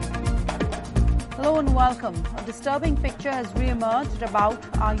Hello and welcome. A disturbing picture has re-emerged about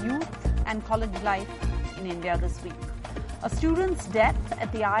our youth and college life in India this week. A student's death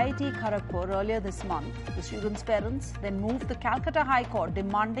at the IIT Kharagpur earlier this month. The student's parents then moved the Calcutta High Court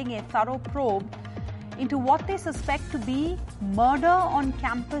demanding a thorough probe into what they suspect to be murder on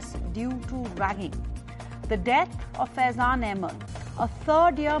campus due to ragging. The death of Faizan Ahmed, a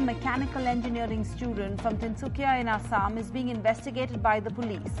third-year mechanical engineering student from Tinsukia in Assam, is being investigated by the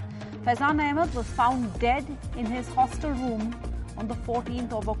police. Faizan Ahmed was found dead in his hostel room on the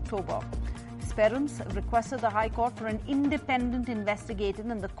 14th of October. His parents requested the High Court for an independent investigation,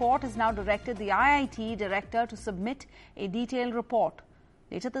 and the court has now directed the IIT director to submit a detailed report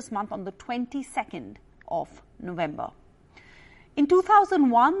later this month on the 22nd of November. In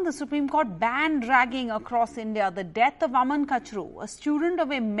 2001, the Supreme Court banned ragging across India. The death of Aman Kachru, a student of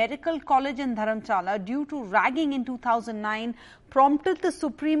a medical college in Dharamshala, due to ragging in 2009, prompted the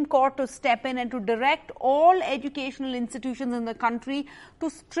Supreme Court to step in and to direct all educational institutions in the country to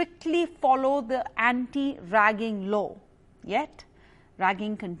strictly follow the anti-ragging law. Yet,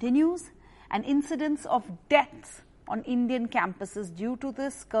 ragging continues, and incidents of deaths on Indian campuses due to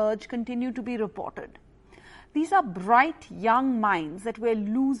this scourge continue to be reported. These are bright young minds that we're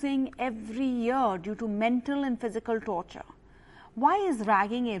losing every year due to mental and physical torture. Why is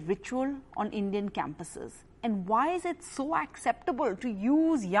ragging a ritual on Indian campuses? And why is it so acceptable to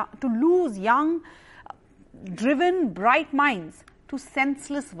lose young, driven, bright minds to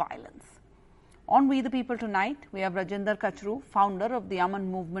senseless violence? On We the People tonight, we have Rajinder Kachru, founder of the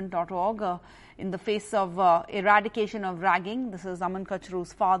amanmovement.org, in the face of eradication of ragging. This is Aman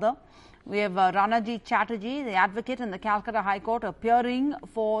Kachru's father. We have Ranaji Chatterjee, the advocate in the Calcutta High Court, appearing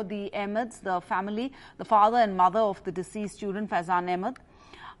for the Ahmeds, the family, the father and mother of the deceased student Faizan Ahmed.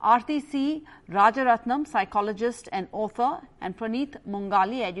 Aarti C. Rajaratnam, psychologist and author, and Praneeth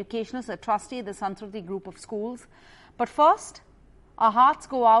Mungali, educationist, a trustee of the Sanskriti Group of Schools. But first, our hearts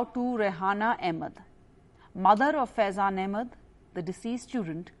go out to Rehana Ahmed, mother of Faizan Ahmed, the deceased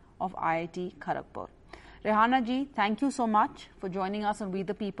student of IIT Kharagpur. Rehana ji, thank you so much for joining us on We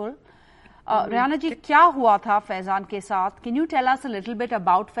the People. Rehana ji, क्या हुआ था फैजान के साथ? Can you tell us a little bit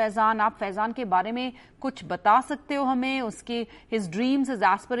about Faizan? आप फैजान के बारे में कुछ बता सकते हो हमें? उसके his dreams, his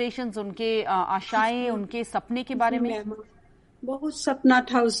aspirations, उनके आशाएं, उनके सपने के बारे में? बहुत सपना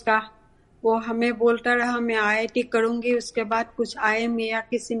था उसका. वो हमें बोलता रहा मैं IIT करूंगी, उसके बाद कुछ IIM या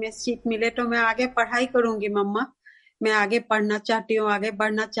किसी में सीट मिले तो मैं आगे पढ़ाई करूंगी मम्मा. मैं आगे पढ़ना चाहती हूँ, आगे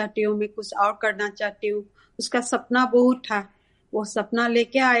बढ़ना चाहती हूँ, मैं कुछ और करना चाहती हूँ. उसका सपना बहुत था. वो सपना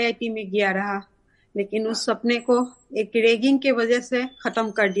लेके IIT में गया रहा, लेकिन उस सपने को एक रैगिंग की वजह से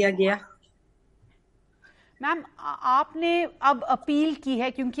खत्म कर दिया गया. मैम, आपने अब अपील की है,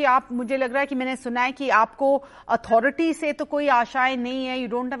 क्योंकि आप, मुझे लग रहा है कि मैंने सुना है कि आपको अथॉरिटी से तो कोई आशाएं नहीं है, you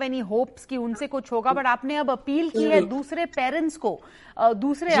don't have any hopes कि उनसे कुछ होगा, बट आपने अब अपील की है दूसरे पेरेंट्स को,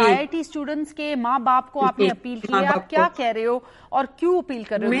 दूसरे IIT स्टूडेंट्स के माँ बाप को आपने अपील की है. आप क्या कह रहे हो और क्यों अपील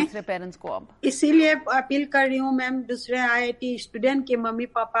कर रहे हो दूसरे पेरेंट्स को? अब इसीलिए अपील कर रही हूँ मैम दूसरे IIT स्टूडेंट के मम्मी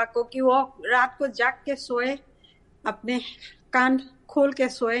पापा को कि वो रात को जाग के सोए, अपने कान खोल के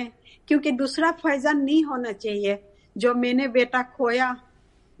सोए, क्योंकि दूसरा फैजान नहीं होना चाहिए. जो मैंने बेटा खोया,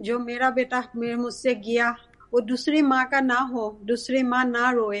 जो मेरा बेटा मुझसे गया, वो दूसरी माँ का ना हो, दूसरी माँ ना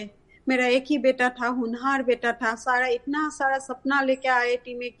रोए. मेरा एक ही बेटा था, होनहार बेटा था, इतना सारा सपना लेके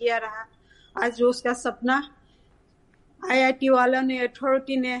IIT में किया रहा. आज उसका सपना IIT वालों ने,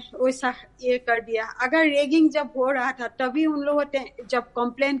 अथॉरिटी ने वैसा ये कर दिया. अगर रेगिंग जब हो रहा था तभी उन लोगों ने जब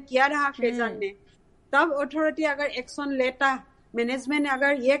कंप्लेन किया रहा फैजान ने, तब अथॉरिटी अगर एक्शन लेता, मैनेजमेंट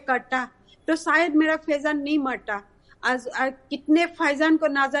अगर ये करता, तो शायद मेरा फैजान नहीं मरता. आज कितने फैजान को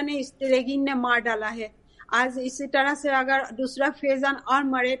ना जाने इस रेगिंग ने मार डाला है. आज इसी तरह से अगर दूसरा फैजान और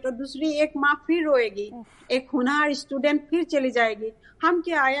मरे तो दूसरी एक माँ फिर रोएगी, एक होनहार स्टूडेंट फिर चली जाएगी. हम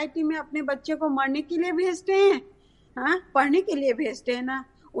क्या IIT में अपने बच्चे को मरने के लिए भेजते हैं? हाँ, पढ़ने के लिए भेजते हैं ना.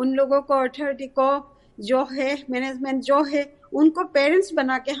 उन लोगों को, अथॉरिटी को जो है, मैनेजमेंट जो है, उनको पेरेंट्स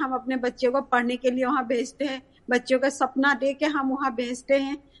बना के हम अपने बच्चे को पढ़ने के लिए वहाँ भेजते हैं. बच्चों का सपना दे के हम वहाँ भेजते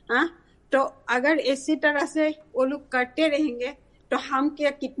हैं. हाँ, तो अगर इसी तरह से वो लोग करते रहेंगे तो हम क्या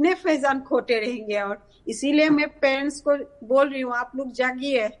कितने फैजान खोते रहेंगे. और इसीलिए मैं पेरेंट्स को बोल रही हूँ, आप लोग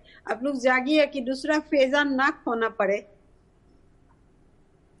जागिए कि दूसरा फैजान ना खोना पड़े.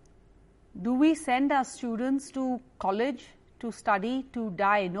 Do we send our students to college to study to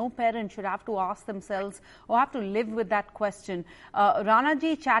die? No parent should have to ask themselves or have to live with that question.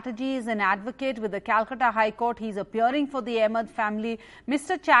 Ranaji Chatterjee is an advocate with the Calcutta High Court. He's appearing for the Ahmed family.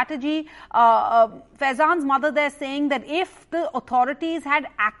 Mr. Chatterjee, Faizan's mother there saying that if the authorities had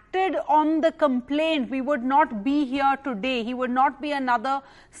acted on the complaint, we would not be here today. He would not be another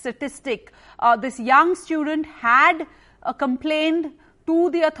statistic. This young student had complained to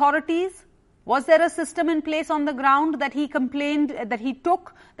the authorities. Was there a system in place on the ground that he complained, that he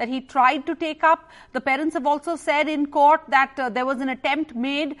took, that he tried to take up? The parents have also said in court that there was an attempt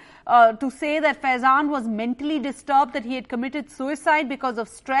made to say that Faizan was mentally disturbed, that he had committed suicide because of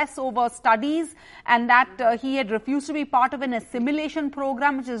stress over studies, and that he had refused to be part of an assimilation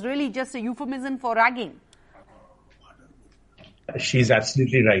program, which is really just a euphemism for ragging. She's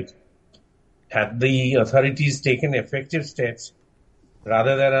absolutely right. Had the authorities taken effective steps,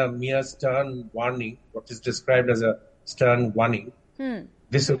 rather than a mere stern warning, what is described as a stern warning,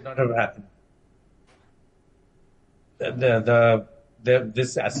 this would not have happened.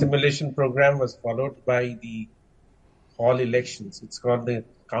 This assimilation program was followed by the hall elections. It's called the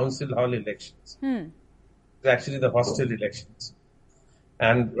council hall elections. It's actually the hostel elections.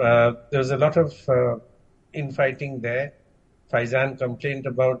 And there was a lot of infighting there. Faizan complained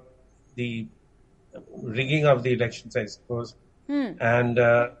about the rigging of the elections, I suppose. And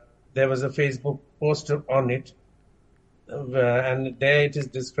there was a Facebook post on it, and there it is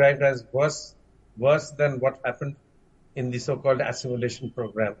described as worse than what happened in the so-called assimilation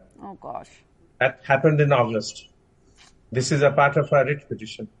program. Oh gosh. That happened in August. This is a part of our writ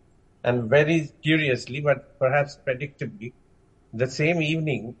petition. And very curiously, but perhaps predictably, the same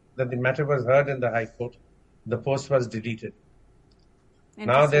evening that the matter was heard in the High Court, the post was deleted.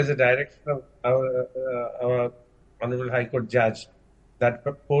 Now there's a direction of our Honorable High Court judge that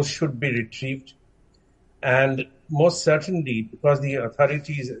post should be retrieved, and most certainly because the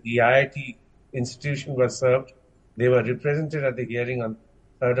authorities, the IIT institution was served, they were represented at the hearing on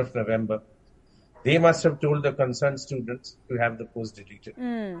 3rd of November. They must have told the concerned students to have the post deleted.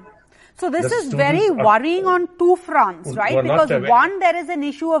 So this is very worrying on two fronts, right? Because one, there is an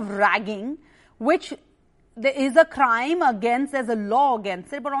issue of ragging, which there is a crime against, there's a law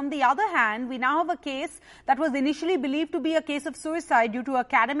against it. But on the other hand, we now have a case that was initially believed to be a case of suicide due to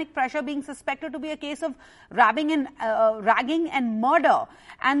academic pressure being suspected to be a case of ragging and murder.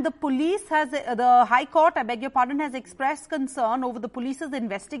 And the police the High Court, I beg your pardon, has expressed concern over the police's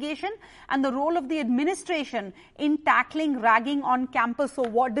investigation and the role of the administration in tackling ragging on campus.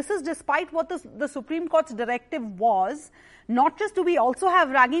 So this is despite what the Supreme Court's directive was. Not just do we also have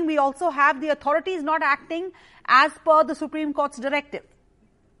ragging, we also have the authorities not acting as per the Supreme Court's directive.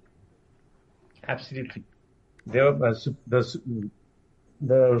 Absolutely.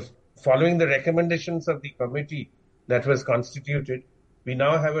 Following the recommendations of the committee that was constituted, we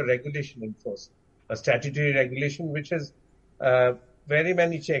now have a regulation in force, a statutory regulation which has very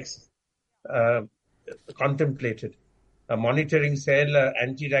many checks contemplated. A monitoring cell,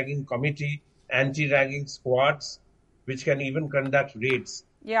 anti-ragging committee, anti-ragging squads, which can even conduct raids.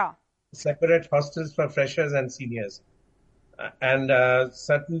 Yeah. Separate hostels for freshers and seniors. And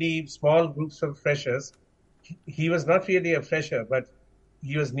certainly small groups of freshers. He was not really a fresher, but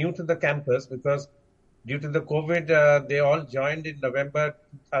he was new to the campus because due to the COVID, they all joined in November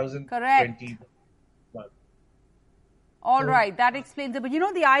 2020. Correct. All right, that explains it. But you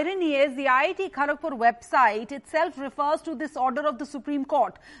know, the irony is the IIT Kharagpur website itself refers to this order of the Supreme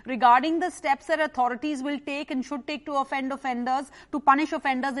Court regarding the steps that authorities will take and should take to punish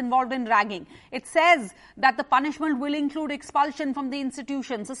offenders involved in ragging. It says that the punishment will include expulsion from the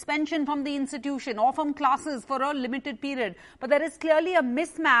institution, suspension from the institution, or from classes for a limited period. But there is clearly a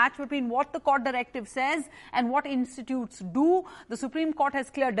mismatch between what the court directive says and what institutes do. The Supreme Court has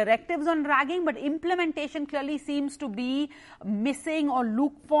clear directives on ragging, but implementation clearly seems to be missing or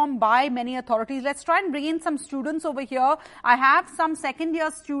lukewarm by many authorities. Let's try and bring in some students over here. I have some second year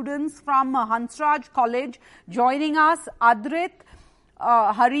students from Hansraj College joining us, Adrit,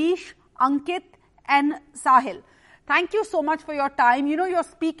 Harish, Ankit and Sahil. Thank you so much for your time. You know, you're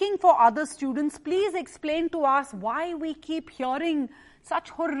speaking for other students. Please explain to us why we keep hearing such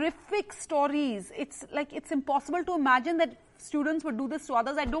horrific stories. It's impossible to imagine that students would do this to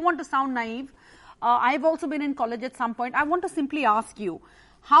others. I don't want to sound naive. I've also been in college at some point. I want to simply ask you,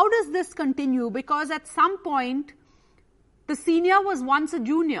 how does this continue? Because at some point, the senior was once a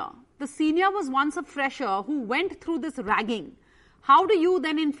junior. The senior was once a fresher who went through this ragging. How do you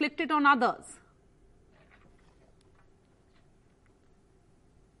then inflict it on others?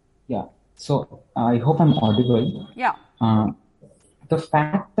 Yeah. So I hope I'm audible. Yeah. The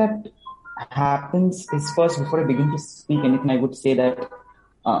fact that happens is, first, before I begin to speak anything, I would say that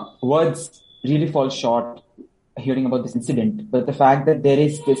words really fall short hearing about this incident. But the fact that there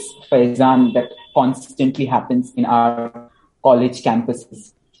is this Faizan that constantly happens in our college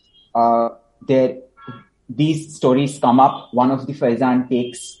campuses, these stories come up. One of the Faizan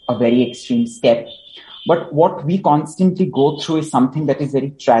takes a very extreme step. But what we constantly go through is something that is very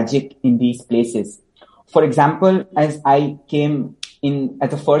tragic in these places. For example, as I came in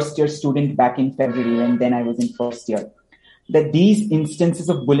as a first year student back in February, and then I was in first year, that these instances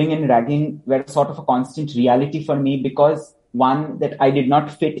of bullying and ragging were sort of a constant reality for me because, one, that I did not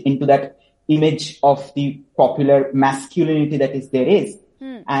fit into that image of the popular masculinity that there is.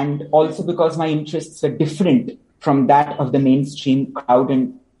 And also because my interests were different from that of the mainstream crowd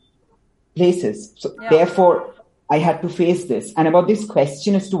and places. So therefore, I had to face this. And about this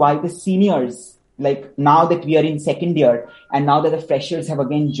question as to why the seniors, like now that we are in second year and now that the freshers have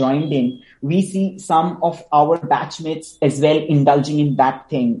again joined in, we see some of our batchmates as well indulging in that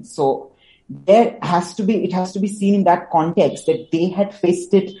thing. So it has to be seen in that context that they had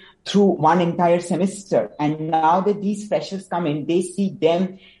faced it through one entire semester. And now that these freshers come in, they see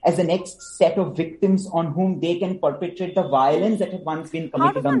them as the next set of victims on whom they can perpetrate the violence that had once been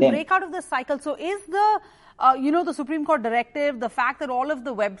committed on them. How does one break out of this cycle? So is the Supreme Court directive, the fact that all of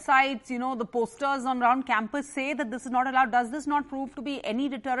the websites, the posters around campus say that this is not allowed, does this not prove to be any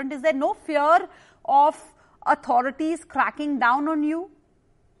deterrent? Is there no fear of authorities cracking down on you?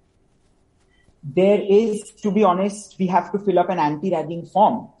 There is, to be honest, we have to fill up an anti-ragging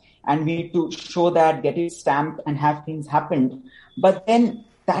form. And we need to show that, get it stamped and have things happen. But then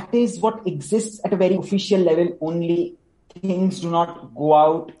that is what exists at a very official level. Only things do not go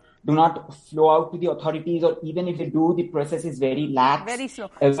out, do not flow out to the authorities, or even if they do, the process is very lax. Very slow.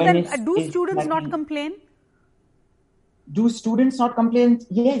 So then, do students not complain? Do students not complain?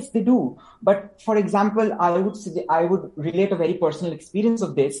 Yes, they do. But for example, I would relate a very personal experience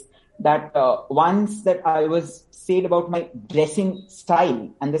of this. That once that I was said about my dressing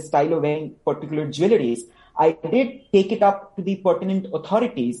style and the style of wearing particular jewelries, I did take it up to the pertinent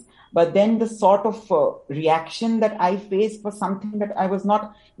authorities. But then the sort of reaction that I faced was something that I was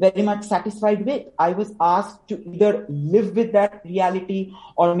not very much satisfied with. I was asked to either live with that reality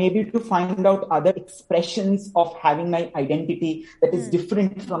or maybe to find out other expressions of having my identity that is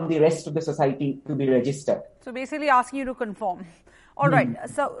different from the rest of the society to be registered. So basically asking you to conform. All right.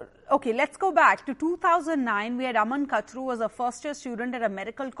 So, okay, let's go back to 2009. We had Aman Kachru was a first-year student at a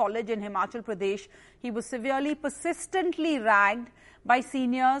medical college in Himachal Pradesh. He was severely, persistently ragged by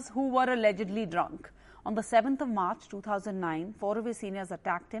seniors who were allegedly drunk. On the 7th of March 2009, 4 of his seniors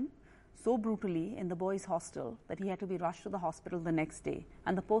attacked him so brutally in the boys' hostel that he had to be rushed to the hospital the next day.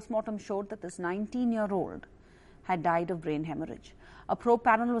 And the post-mortem showed that this 19-year-old had died of brain hemorrhage. A probe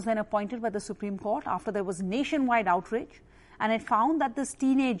panel was then appointed by the Supreme Court after there was nationwide outrage. And it found that this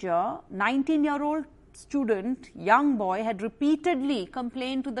teenager, 19-year-old student, young boy, had repeatedly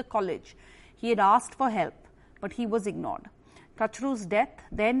complained to the college. He had asked for help, but he was ignored. Kachru's death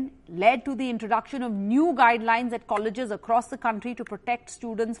then led to the introduction of new guidelines at colleges across the country to protect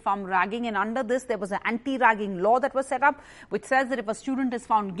students from ragging. And under this, there was an anti-ragging law that was set up, which says that if a student is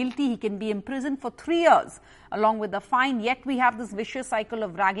found guilty, he can be imprisoned for 3 years, along with a fine. Yet we have this vicious cycle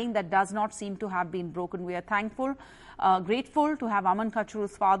of ragging that does not seem to have been broken. We are thankful, grateful to have Aman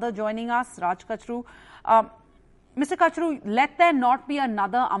Kachru's father joining us, Raj Kachru. Mr. Kachru, let there not be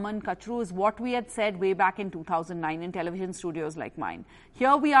another Aman Kachru is what we had said way back in 2009 in television studios like mine.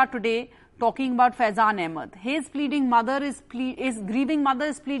 Here we are today talking about Faizan Ahmed. His grieving mother is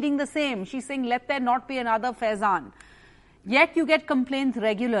pleading the same. She's saying, let there not be another Faizan. Yet you get complaints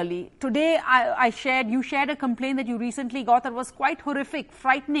regularly. Today you shared a complaint that you recently got that was quite horrific,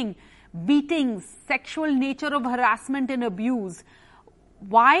 frightening, beatings, sexual nature of harassment and abuse.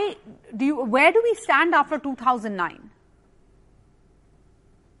 Where do we stand after 2009?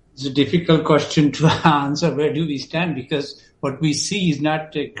 It's a difficult question to answer. Where do we stand? Because what we see is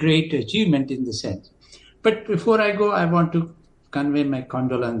not a great achievement in the sense. But before I go, I want to convey my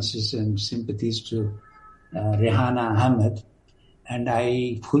condolences and sympathies to Rehana Ahmed. And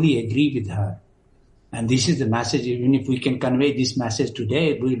I fully agree with her. And this is the message. Even if we can convey this message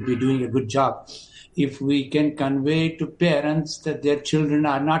today, we'll be doing a good job. If we can convey to parents that their children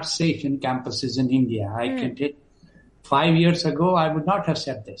are not safe in campuses in India. I can tell 5 years ago, I would not have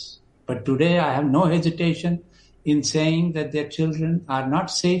said this. But today, I have no hesitation in saying that their children are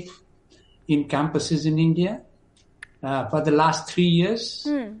not safe in campuses in India. For the last 3 years,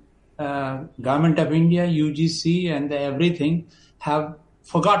 Government of India, UGC and everything have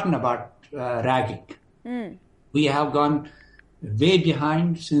forgotten about ragging. We have gone way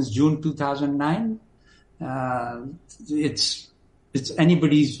behind since June 2009. It's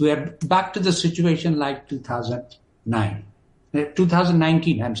anybody's. We're back to the situation like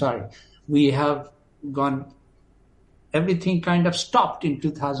 2019. I'm sorry. We have gone. Everything kind of stopped in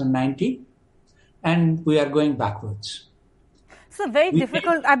 2019, and we are going backwards. So very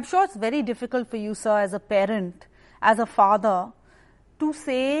difficult. I'm sure it's very difficult for you, sir, as a parent, as a father, to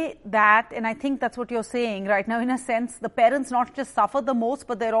say that, and I think that's what you're saying right now, in a sense, the parents not just suffer the most,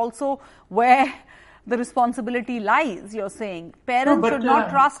 but they're also where the responsibility lies, you're saying. Parents should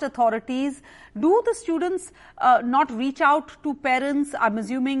not trust authorities. Do the students not reach out to parents? I'm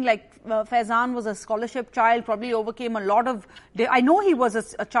assuming like Faizan was a scholarship child, probably overcame a lot of, I know he was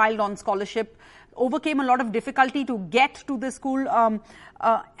a child on scholarship, overcame a lot of difficulty to get to the school.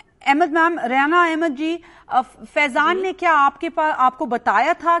 Ahmed ma'am, Rehana Ahmed ji, Faizan ने क्या आपको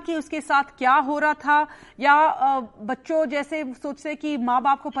बताया था कि उसके साथ क्या हो रहा था, या बच्चों जैसे सोचते कि माँ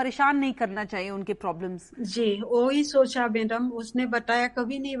बाप को परेशान नहीं करना चाहिए उनके प्रॉब्लम्स? जी, वो ही सोचा मैडम, उसने बताया,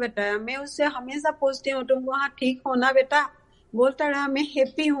 कभी नहीं बताया। मैं उससे हमेशा पूछती हूँ तुम वहाँ ठीक हो ना बेटा? बोलता रहा मैं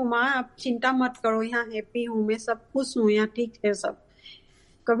हैप्पी हूँ माँ, आप चिंता मत करो, यहाँ हैप्पी हूँ, मैं सब खुश हूँ, यहाँ ठीक है सब।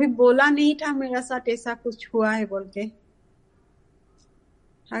 कभी बोला नहीं था मेरा साथ ऐसा कुछ हुआ है बोल के।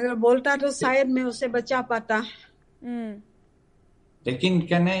 अगर बोलता तो शायद मैं उसे बचा पाता। लेकिन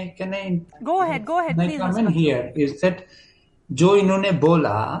can I go ahead please comment here is that जो इन्होंने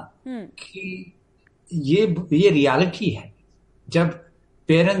बोला कि ये रियलिटी है। जब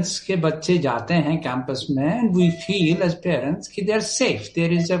पेरेंट्स के बच्चे जाते हैं कैंपस में, we feel as parents कि they are safe.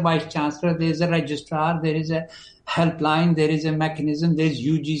 There is a vice chancellor, there is a registrar, there is a helpline, there is a mechanism, there is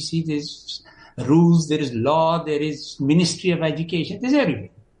UGC, there is rules, there is law, there is Ministry of Education, there is everything.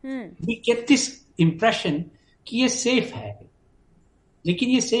 We get this impression कि ये safe है, लेकिन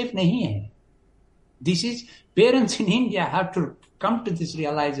ये safe नहीं है. This is parents in India have to come to this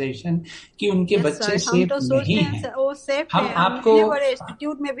realization कि उनके बच्चे safe नहीं हैं. वो safe हम है, आपको इतने बड़े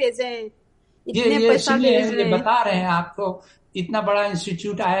इंस्टीट्यूट में भेजे हैं, इतने पैसा भेज रहे हैं, बता रहे हैं आपको, इतना बड़ा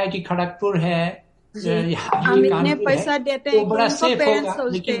इंस्टीट्यूट IIT खड़गपुर है, हम इतने पैसा देते हैं, बड़ा सेफ होगा,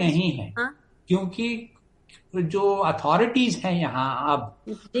 लेकिन नहीं है, क्योंकि जो अथॉरिटीज हैं यहाँ अब,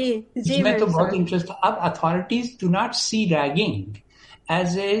 इसमें तो बहुत इंटरेस्ट, अब authorities do not see ragging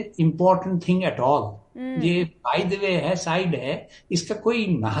as a important thing at all. ये बाय द वे है, साइड है, इसका कोई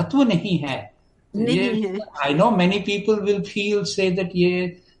महत्व नहीं है. I know many people will feel say that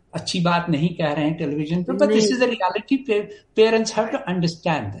ये अच्छी बात नहीं कह रहे हैं टेलीविजन पर, but this is the reality. Parents have to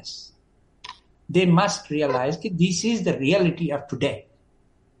understand this. They must realize that this is the reality of today.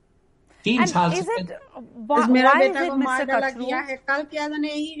 3 साल से मेरा बेटा को मार डाला गया है, कल क्या जाने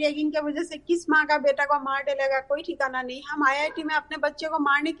यही रैगिंग की वजह से किस माँ का बेटा को मार डालेगा, कोई ठिकाना नहीं. हम IIT में अपने बच्चे को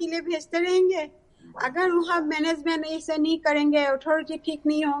मारने के लिए भेजते रहेंगे? अगर वहाँ मैनेजमेंट ऐसे नहीं करेंगे, अथॉरिटी ठीक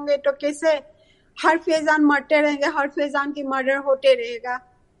नहीं होंगे, तो कैसे हर फैजान मरते रहेंगे, हर फैजान की मर्डर होते रहेगा,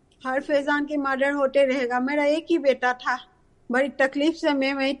 हर फैजान की मर्डर होते रहेगा. मेरा एक ही बेटा था, बड़ी तकलीफ से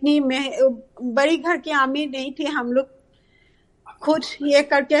मैं इतनी बड़ी घर की अमीर नहीं थी. हम लोग खुद ये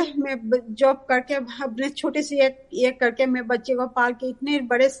करके, मैं जॉब करके अपने छोटे से ये करके मैं बच्चे को पाल के इतने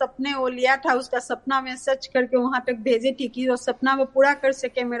बड़े सपने वो लिया था, उसका सपना में सच करके वहां तक भेजी थी कि वो सपना में पूरा कर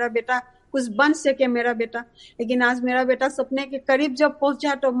सके मेरा बेटा, कुछ बन सके मेरा बेटा. लेकिन आज मेरा बेटा सपने के करीब जब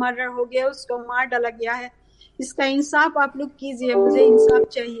पहुंचा तो मर्डर हो गया, उसको मार डाला गया है. इसका इंसाफ आप लोग कीजिए, मुझे इंसाफ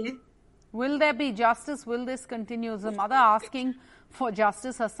चाहिए. Will there be justice? Will this continue? The mother asking for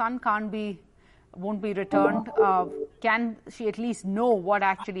justice. Her son won't be returned. Can she at least know what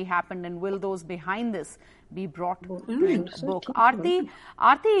actually happened, and will those behind this be brought to book? Aarti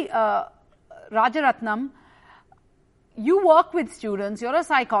Rajaratnam, you work with students. You're a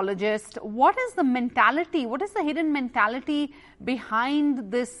psychologist. What is the mentality? What is the hidden mentality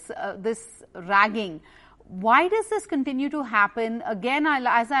behind this ragging? Why does this continue to happen? Again,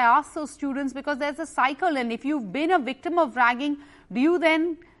 as I ask those students, because there's a cycle, and if you've been a victim of ragging, do you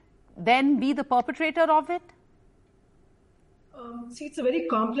then be the perpetrator of it? See, it's a very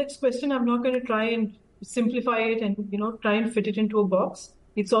complex question. I'm not going to try and simplify it and, try and fit it into a box.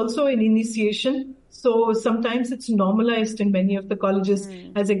 It's also an initiation. So sometimes it's normalized in many of the colleges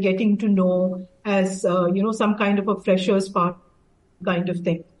as a getting to know, as, some kind of a fresher's part kind of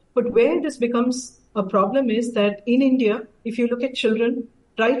thing. But where this becomes a problem is that in India, if you look at children,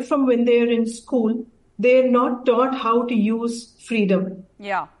 right from when they are in school, they're not taught how to use freedom.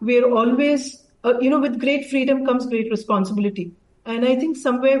 Yeah. We're always, with great freedom comes great responsibility. And I think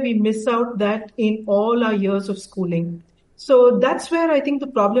somewhere we miss out that in all our years of schooling. So that's where I think the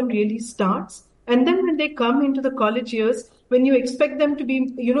problem really starts. And then when they come into the college years, when you expect them to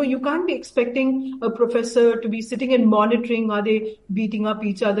be, you can't be expecting a professor to be sitting and monitoring, are they beating up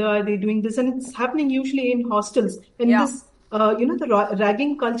each other, are they doing this? And it's happening usually in hostels. And this, the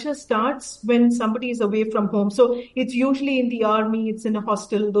ragging culture starts when somebody is away from home. So it's usually in the army, it's in a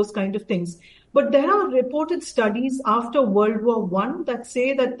hostel, those kind of things. But there are reported studies after World War I that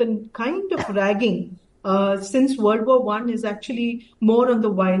say that the kind of ragging since World War I is actually more on the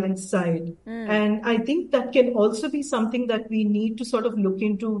violent side. And I think that can also be something that we need to sort of look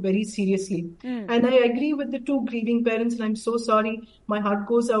into very seriously. And I agree with the two grieving parents, and I'm so sorry. My heart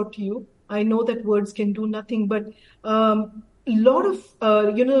goes out to you. I know that words can do nothing, but a lot of,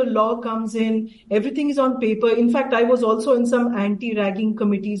 law comes in, everything is on paper. In fact, I was also in some anti-ragging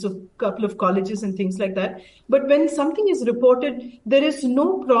committees of a couple of colleges and things like that. But when something is reported, there is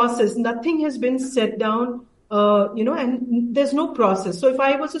no process. Nothing has been set down, and there's no process. So if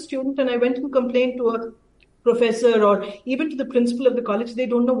I was a student and I went and complained to a professor or even to the principal of the college, they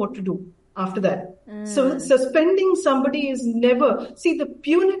don't know what to do after that. So suspending somebody is never, see, the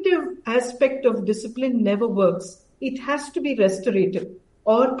punitive aspect of discipline never works. It has to be restorative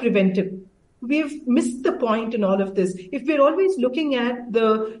or preventive. We've missed the point in all of this. If we're always looking at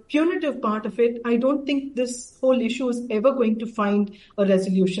the punitive part of it, I don't think this whole issue is ever going to find a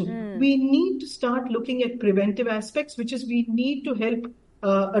resolution. We need to start looking at preventive aspects, which is we need to help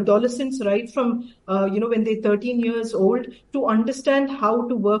adolescents right from, when they're 13 years old to understand how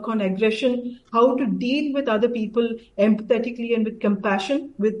to work on aggression, how to deal with other people empathetically and with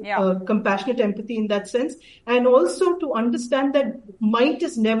compassion, with compassionate empathy in that sense. And also to understand that might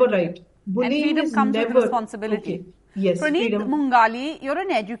is never right. Bullying and freedom comes with responsibility. Okay. Yes, Praneeth Mungali, you're an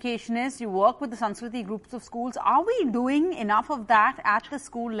educationist, you work with the Sanskriti groups of schools. Are we doing enough of that at the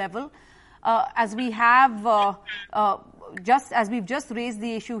school level? As we have, as we've just raised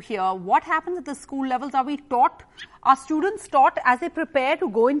the issue here, what happens at the school levels? Are students taught as they prepare to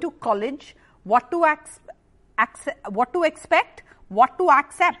go into college, what to expect, what to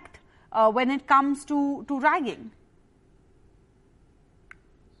accept when it comes to ragging?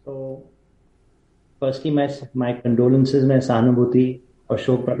 So, firstly, my condolences, मैं सहानुभूति और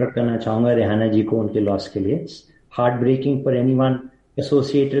शोक प्रकट करना चाहूँगा रेहाना जी को उनके loss के लिए. It's heartbreaking for anyone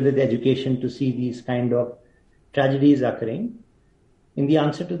associated with education to see these kind of tragedies occurring. In the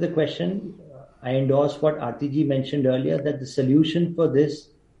answer to the question, I endorse what Aarti ji mentioned earlier, that the solution for this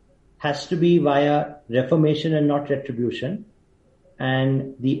has to be via reformation and not retribution.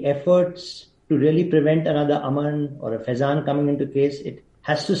 And the efforts to really prevent another Aman or a Faizan coming into case, it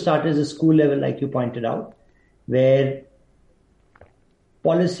has to start as a school level, like you pointed out, where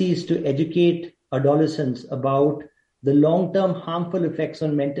policies to educate adolescents about the long-term harmful effects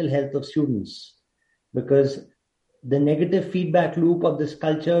on mental health of students. Because the negative feedback loop of this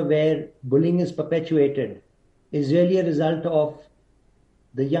culture where bullying is perpetuated is really a result of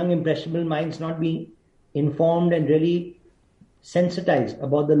the young impressionable minds not being informed and really sensitized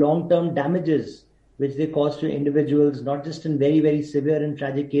about the long-term damages which they cause to individuals, not just in very, very severe and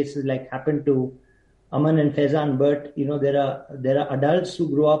tragic cases like happened to Aman and Faizan, but there are adults who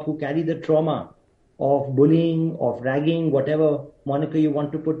grow up who carry the trauma of bullying, of ragging, whatever moniker you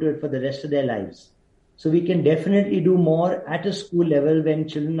want to put to it for the rest of their lives. So we can definitely do more at a school level when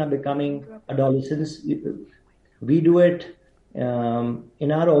children are becoming adolescents. We do it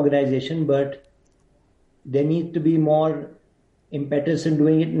in our organization, but there needs to be more impetus in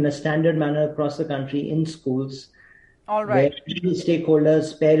doing it in a standard manner across the country in schools. All right. Where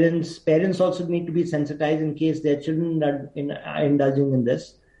stakeholders, parents also need to be sensitized in case their children are indulging in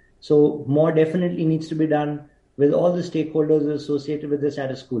this. So more definitely needs to be done with all the stakeholders associated with this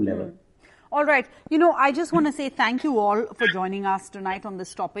at a school level. All right. I just want to say thank you all for joining us tonight on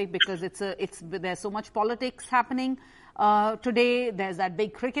this topic because there's so much politics happening today. There's that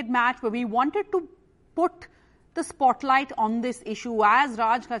big cricket match where we wanted to put the spotlight on this issue. As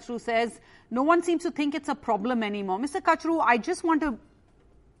Raj Kachru says, no one seems to think it's a problem anymore. Mr. Kachru, I just want to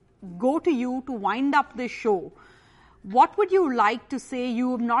go to you to wind up this show. What would you like to say?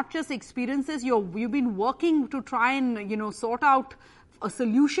 You have not just experienced this, you've been working to try and, sort out a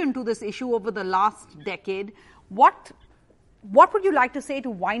solution to this issue over the last decade. What would you like to say to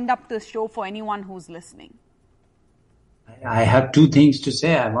wind up this show for anyone who's listening? I have two things to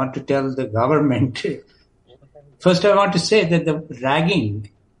say. I want to tell the government. First, I want to say that the ragging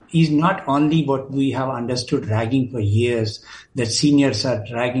is not only what we have understood ragging for years, that seniors are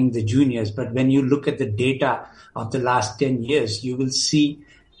ragging the juniors, but when you look at the data of the last 10 years, you will see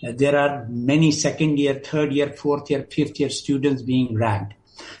there are many second year, third year, fourth year, fifth year students being ragged.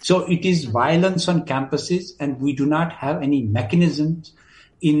 So it is violence on campuses, and we do not have any mechanisms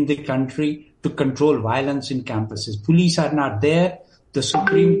in the country to control violence in campuses. Police are not there. The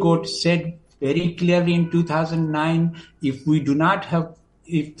Supreme Court said very clearly in 2009, if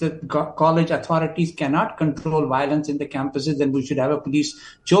the college authorities cannot control violence in the campuses, then we should have a police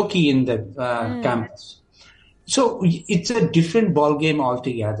chowki in the campus. So it's a different ballgame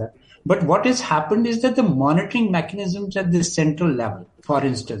altogether. But what has happened is that the monitoring mechanisms at the central level, for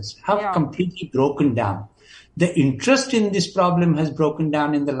instance, have completely broken down. The interest in this problem has broken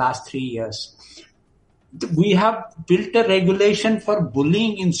down in the last 3 years. We have built a regulation for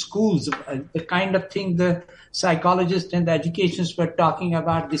bullying in schools, the kind of thing the psychologists and the educationists were talking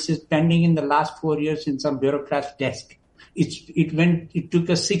about. This is pending in the last 4 years in some bureaucrat's desk. It took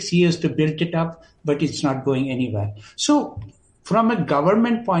us 6 years to build it up, but it's not going anywhere. So from a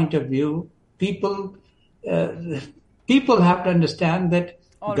government point of view, people have to understand that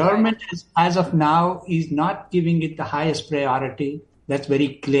government as of now is not giving it the highest priority. That's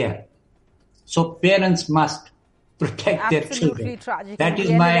very clear. So parents must protect their children. Tragic. That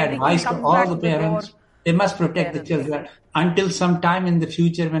is my advice to all the parents. They must protect the children until some time in the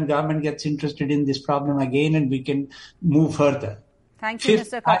future when government gets interested in this problem again and we can move further. Thank you,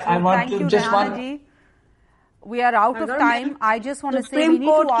 Mr. Kapoor. Thank you, Rehana ji. We are out of time. I just want to say we need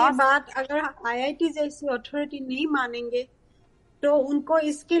to ask. बात अगर IIT जैसी authority नहीं मानेंगे तो उनको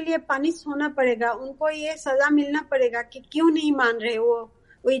इसके लिए punish होना पड़ेगा. उनको ये सजा मिलना पड़ेगा कि क्यों नहीं मान रहे वो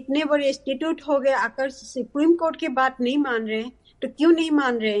इतने बड़े इंस्टीट्यूट हो गए, अगर सुप्रीम कोर्ट की बात नहीं मान रहे तो क्यों नहीं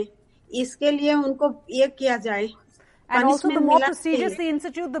मान रहे. इसके लिए उनको ये किया जाए. And also the more prestigious the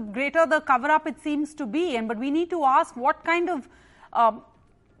institute, the greater the cover-up it seems to be. But we need to ask what kind of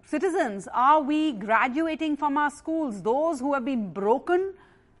citizens are we graduating from our schools? Those who have been broken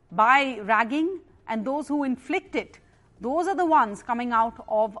by ragging and those who inflict it. Those are the ones coming out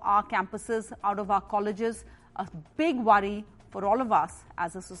of our campuses, out of our colleges. A big worry for all of us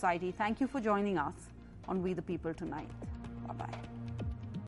as a society. Thank you for joining us on We the People tonight. Bye-bye.